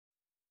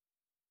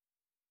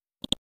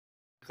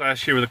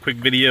Clash here with a quick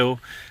video.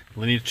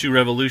 Lineage 2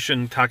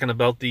 Revolution, talking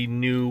about the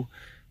new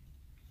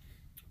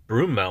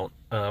Broom Mount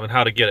and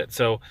how to get it.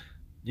 So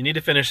you need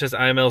to finish this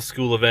IML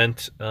school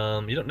event.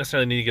 You don't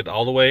necessarily need to get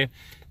all the way.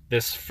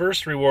 This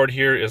first reward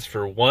here is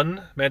for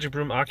 1 Magic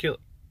Broom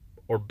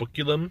or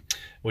Buculum,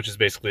 which is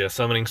basically a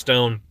summoning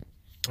stone.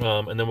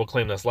 And then we'll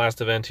claim this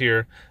last event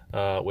here,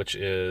 which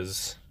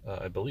is,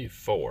 I believe,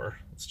 4.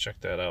 Let's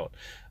check that out.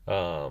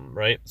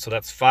 Right, so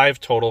that's 5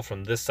 total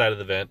from this side of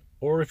the event.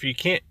 Or if you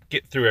can't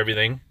get through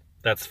everything,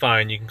 that's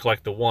fine. You can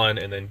collect the 1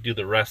 and then do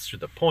the rest through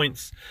the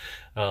points.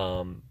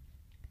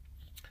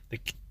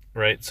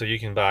 Right, so you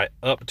can buy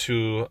up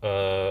to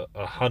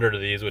 100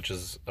 of these, which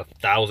is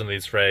 1,000 of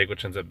these frag,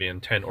 which ends up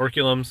being 10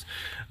 Orculums.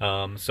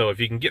 So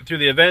if you can get through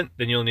the event,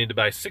 then you'll need to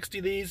buy 60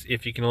 of these.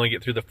 If you can only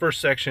get through the first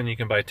section, you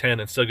can buy 10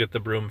 and still get the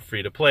broom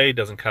free to play. It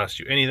doesn't cost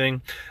you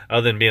anything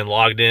other than being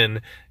logged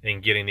in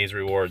and getting these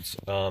rewards.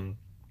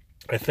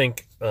 I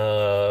think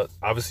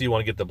obviously you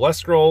want to get the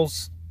Blessed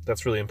Scrolls.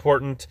 That's really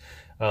important.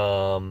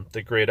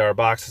 The Great R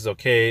box is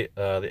okay.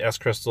 The S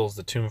crystals,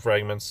 the tomb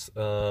fragments,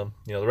 the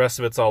rest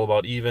of it's all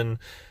about even.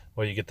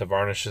 Well, you get the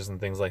varnishes and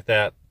things like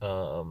that.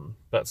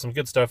 But some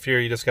good stuff here.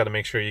 You just got to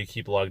make sure you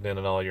keep logged in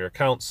all your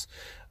accounts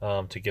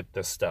to get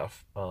this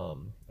stuff. I'll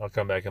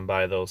come back and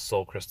buy those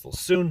soul crystals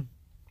soon.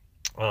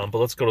 But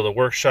let's go to the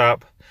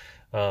workshop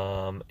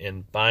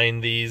and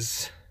bind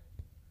these.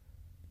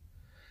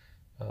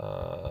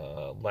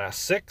 Last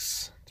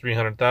 6,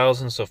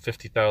 300,000, so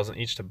 50,000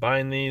 each to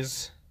bind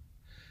these.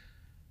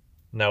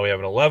 Now we have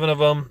 11 of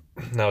them.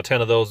 Now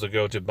 10 of those will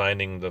go to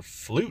binding the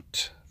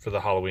flute for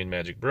the Halloween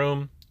Magic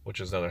Broom, which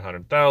is another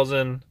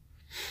 100,000.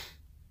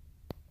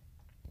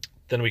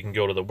 Then we can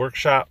go to the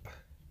workshop.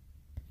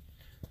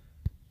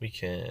 We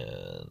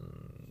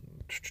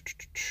can...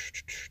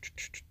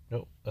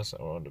 Nope, that's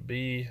not where I wanted to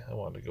be. I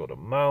wanted to go to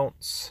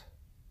mounts.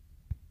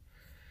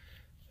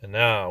 And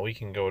now we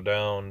can go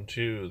down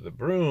to the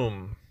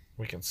broom.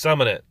 We can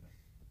summon it.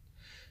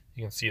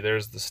 You can see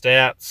there's the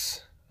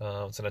stats.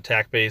 It's an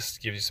attack base,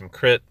 gives you some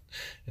crit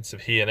and some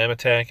He and M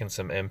attack and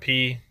some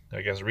MP,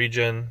 I guess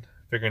regen.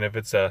 Figuring if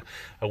it's a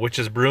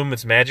witch's broom,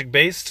 it's magic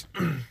based.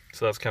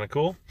 So that's kind of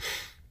cool.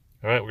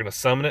 All right, we're going to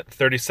summon it.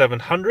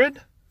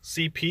 3,700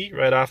 CP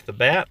right off the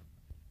bat.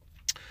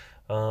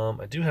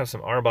 I do have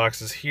some R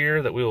boxes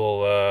here that we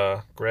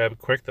will grab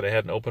quick that I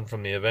hadn't opened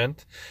from the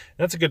event.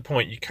 And that's a good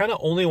point. You kind of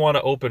only want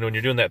to open when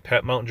you're doing that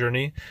pet mount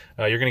journey.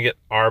 You're going to get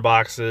R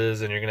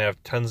boxes and you're going to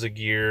have tons of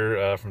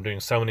gear from doing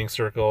summoning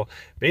circle.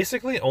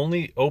 Basically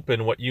only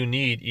open what you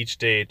need each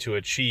day to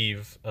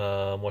achieve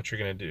what you're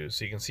going to do.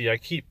 So you can see I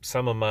keep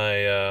some of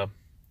my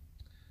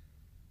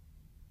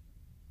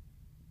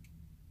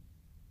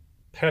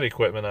pet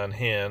equipment on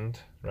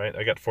hand. Right,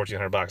 I got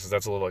 1,400 boxes.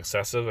 That's a little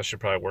excessive. I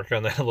should probably work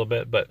on that a little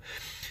bit. But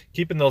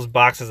keeping those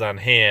boxes on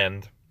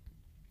hand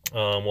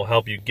will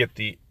help you get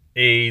the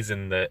A's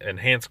and the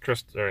enhance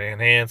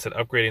and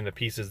upgrading the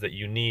pieces that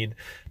you need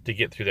to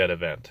get through that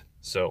event.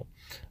 So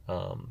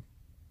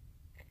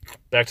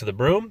back to the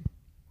broom,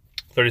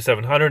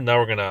 3,700. Now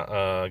we're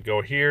gonna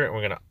go here and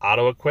we're gonna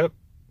auto equip.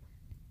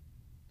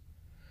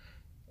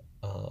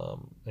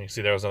 You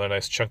see there was another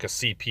nice chunk of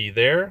CP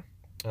there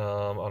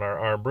on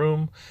our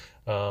broom.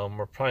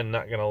 We're probably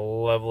not going to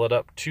level it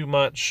up too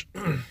much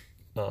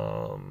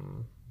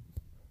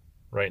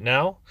right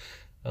now.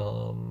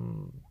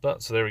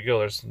 But so there we go.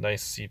 There's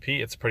nice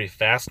CP. It's a pretty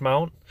fast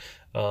mount.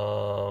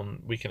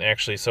 We can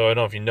actually, so I don't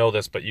know if you know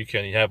this, but you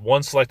have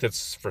one selected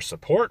for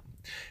support,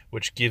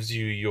 which gives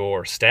you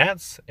your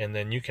stats, and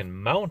then you can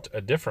mount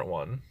a different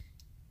one.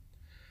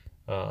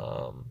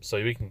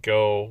 So we can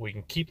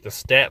keep the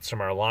stats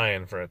from our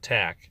lion for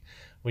attack.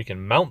 We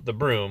can mount the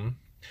broom.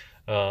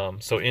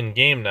 So in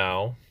game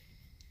now,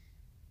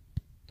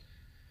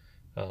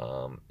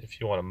 if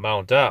you want to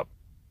mount up,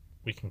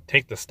 we can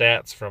take the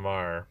stats from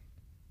our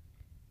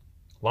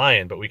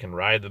lion, but we can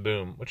ride the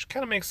boom, which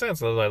kind of makes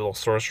sense. That little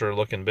sorcerer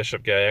looking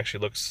bishop guy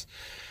actually looks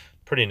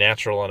pretty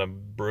natural on a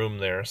broom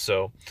there.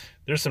 So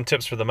there's some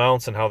tips for the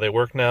mounts and how they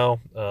work now.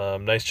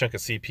 Nice chunk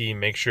of CP.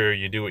 Make sure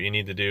you do what you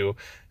need to do.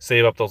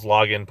 Save up those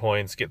login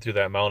points, get through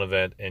that mount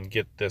event, and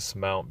get this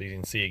mount. You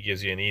can see it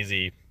gives you an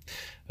easy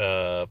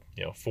 4,000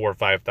 or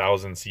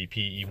 5,000 CP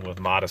even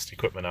with modest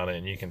equipment on it,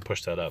 and you can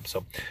push that up.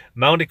 So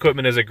mount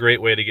equipment is a great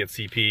way to get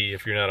CP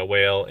if you're not a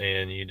whale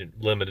and you need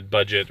limited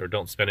budget or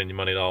don't spend any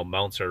money at all.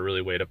 Mounts are a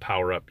really way to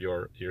power up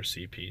your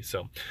CP.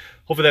 So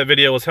hopefully that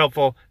video was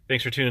helpful.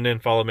 Thanks for tuning in.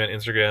 Follow me on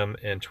Instagram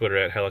and Twitter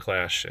at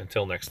Valakas.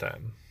 Until next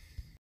time.